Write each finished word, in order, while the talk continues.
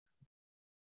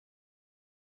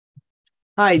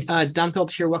Hi, Don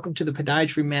Pelt here. Welcome to the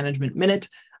Podiatry Management Minute.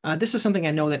 This is something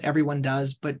I know that everyone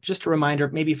does, but just a reminder,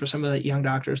 maybe for some of the young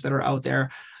doctors that are out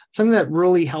there, something that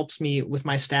really helps me with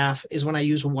my staff is when I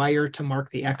use wire to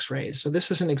mark the X-rays. So this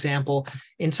is an example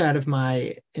inside of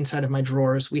my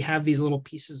drawers. We have these little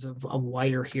pieces of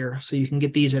wire here, so you can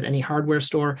get these at any hardware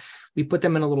store. We put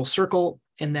them in a little circle,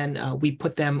 and then we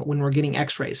put them when we're getting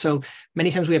X-rays. So many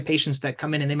times we have patients that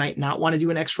come in and they might not want to do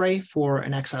an X-ray for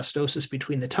an exostosis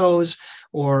between the toes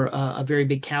or a very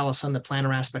big callus on the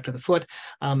plantar aspect of the foot.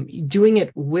 Doing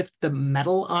it with the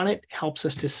metal on it helps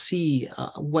us to see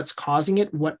what's causing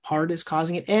it, what part is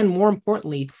causing it, and more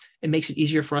importantly, it makes it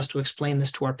easier for us to explain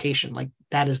this to our patient. Like,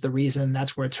 that is the reason,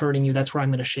 that's where it's hurting you, that's where I'm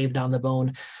going to shave down the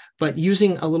bone. But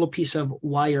using a little piece of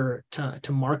wire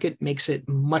to mark it makes it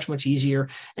much, much easier.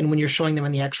 And when you're showing them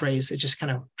on the X-rays, it just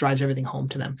kind of drives everything home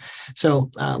to them. So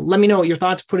let me know your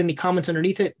thoughts. Put any comments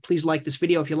underneath it. Please like this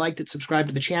video if you liked it, subscribe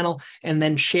to the channel, and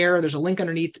then share. There's a link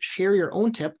underneath. Share your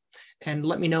own tip and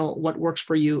let me know what works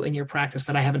for you in your practice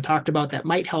that I haven't talked about that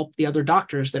might help the other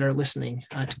doctors that are listening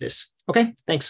to this. Okay, thanks.